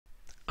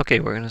Okay,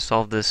 we're going to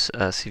solve this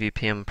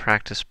CVPM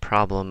practice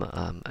problem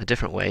a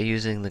different way,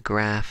 using the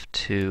graph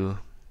to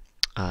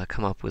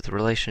come up with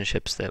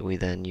relationships that we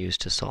then use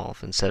to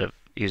solve. Instead of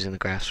using the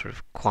graph sort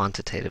of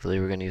quantitatively,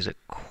 we're going to use it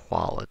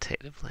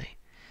qualitatively.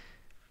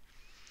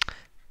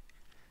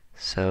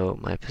 So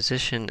my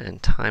position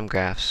and time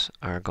graphs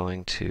are we're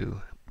going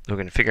to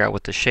figure out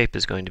what the shape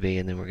is going to be,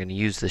 and then we're going to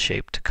use the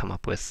shape to come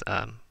up with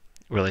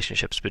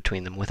relationships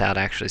between them without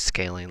actually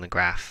scaling the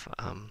graph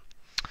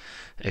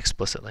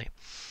explicitly.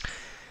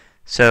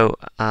 So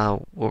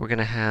what we're going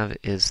to have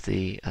is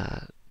the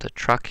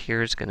truck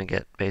here is going to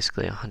get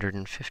basically a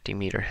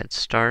 150-meter head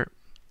start.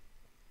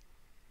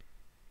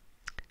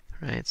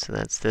 Right, so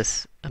that's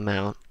this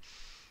amount.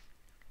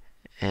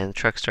 And the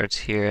truck starts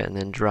here and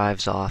then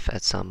drives off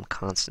at some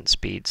constant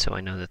speed, so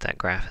I know that that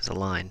graph is a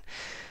line.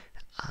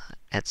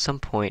 At some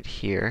point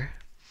here,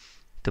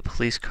 the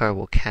police car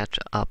will catch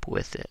up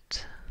with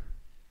it.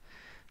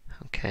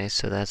 Okay,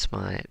 so that's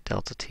my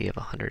delta t of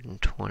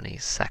 120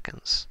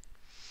 seconds.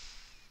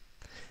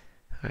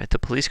 Alright, the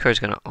police car is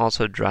going to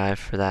also drive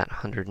for that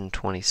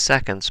 120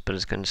 seconds, but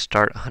is going to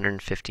start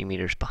 150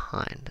 meters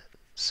behind.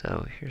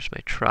 So here's my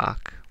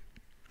truck.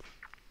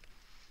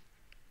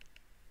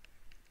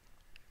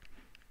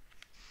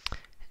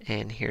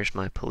 And here's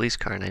my police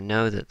car, and I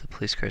know that the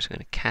police car is going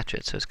to catch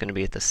it, so it's going to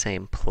be at the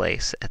same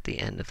place at the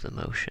end of the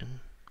motion.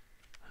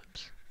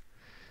 Oops.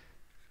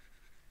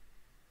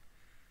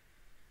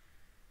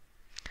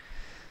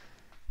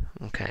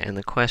 Okay, and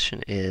the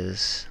question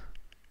is,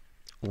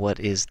 what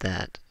is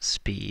that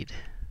speed?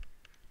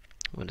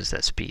 What does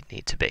that speed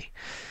need to be?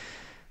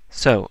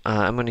 So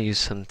I'm going to use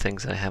some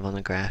things that I have on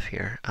the graph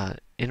here.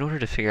 In order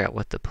to figure out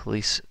what the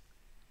police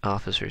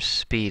officer's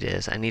speed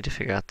is, I need to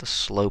figure out the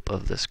slope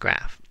of this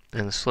graph.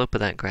 And the slope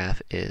of that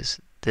graph is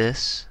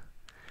this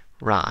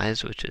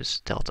rise, which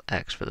is delta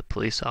x for the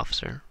police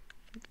officer,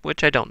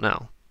 which I don't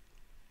know,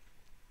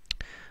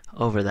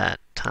 over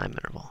that time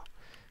interval.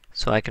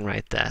 So I can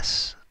write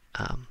this.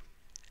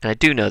 And I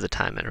do know the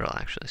time interval,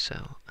 actually,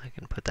 so I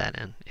can put that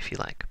in if you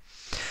like.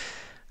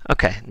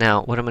 Okay,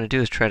 now what I'm going to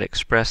do is try to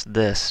express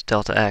this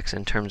delta x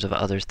in terms of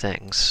other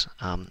things.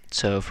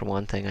 So for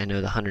one thing, I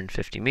know the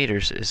 150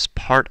 meters is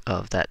part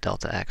of that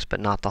delta x, but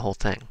not the whole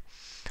thing.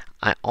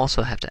 I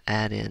also have to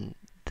add in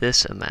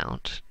this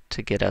amount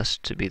to get us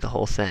to be the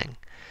whole thing.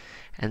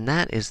 And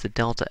that is the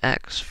delta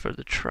x for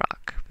the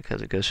truck,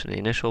 because it goes from the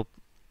initial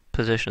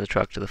position of the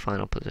truck to the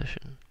final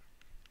position.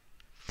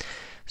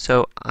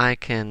 So I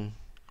can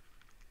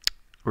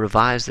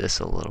revise this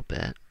a little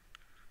bit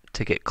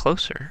to get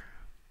closer.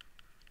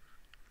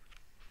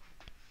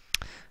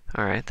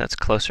 Alright, that's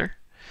closer.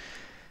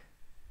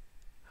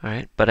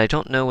 Alright, but I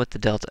don't know what the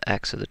delta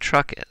x of the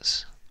truck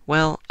is.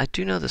 Well, I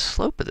do know the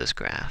slope of this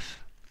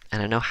graph,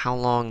 and I know how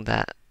long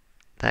that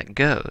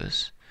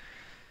goes.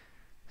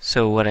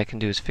 So what I can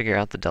do is figure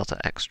out the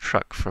delta x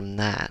truck from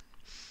that.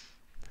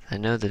 I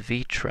know the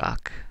v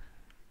truck,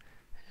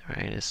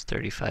 right, is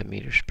 35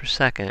 meters per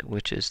second,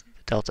 which is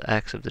the delta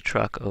x of the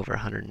truck over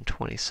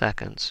 120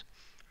 seconds.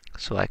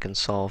 So I can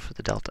solve for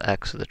the delta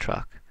x of the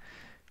truck,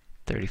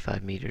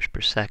 35 meters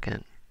per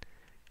second,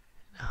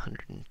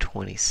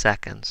 120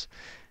 seconds,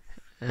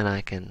 and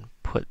I can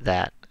put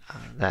that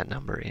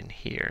number in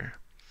here.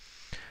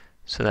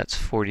 So that's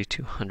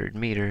 4,200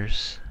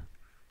 meters.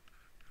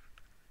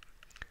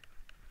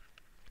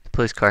 The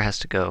police car has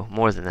to go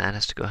more than that,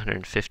 has to go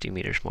 150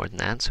 meters more than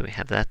that, so we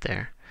have that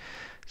there.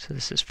 So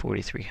this is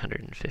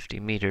 4,350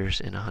 meters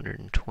in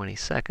 120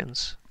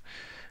 seconds,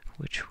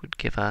 which would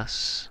give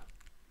us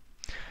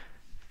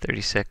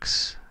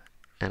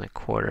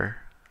 36.25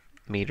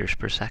 meters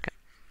per second.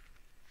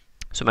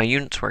 So my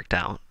units worked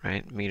out,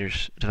 right?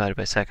 Meters divided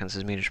by seconds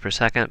is meters per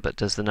second, but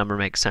does the number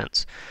make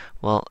sense?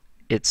 Well,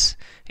 it's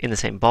in the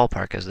same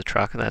ballpark as the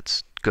truck,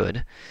 that's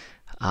good,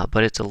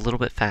 but it's a little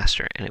bit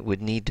faster, and it would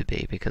need to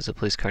be because the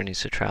police car needs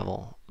to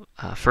travel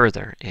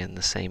further in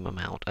the same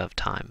amount of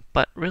time.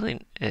 But really,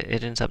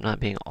 it ends up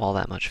not being all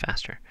that much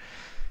faster.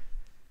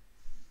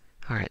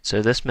 Alright,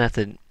 so this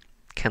method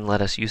can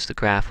let us use the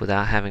graph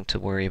without having to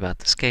worry about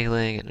the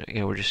scaling,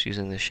 and we're just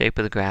using the shape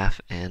of the graph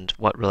and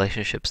what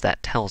relationships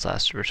that tells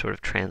us. We're sort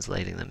of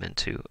translating them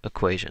into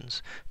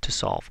equations to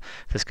solve.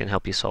 This can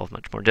help you solve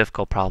much more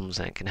difficult problems,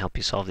 and it can help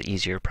you solve the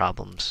easier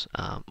problems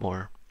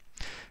more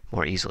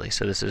easily.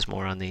 So this is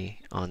more on the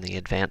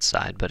advanced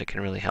side, but it can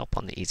really help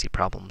on the easy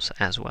problems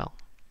as well.